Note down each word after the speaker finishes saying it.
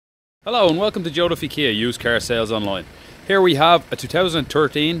Hello and welcome to Joe Duffy Kia Used Car Sales Online. Here we have a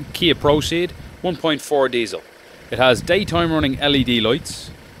 2013 Kia PRO-CEED 1.4 diesel. It has daytime running LED lights,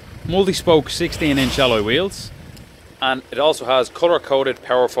 multi-spoke 16-inch alloy wheels, and it also has colour-coded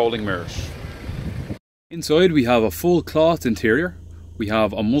power folding mirrors. Inside we have a full cloth interior, we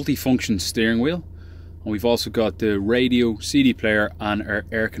have a multi-function steering wheel, and we've also got the radio, CD player and our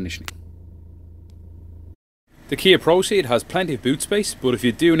air conditioning. The Kia PRO-CEED has plenty of boot space, but if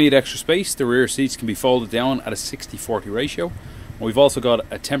you do need extra space, the rear seats can be folded down at a 60-40 ratio. And we've also got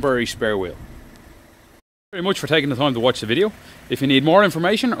a temporary spare wheel. Thank you very much for taking the time to watch the video. If you need more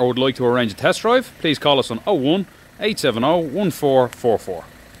information or would like to arrange a test drive, please call us on 01 870 1444.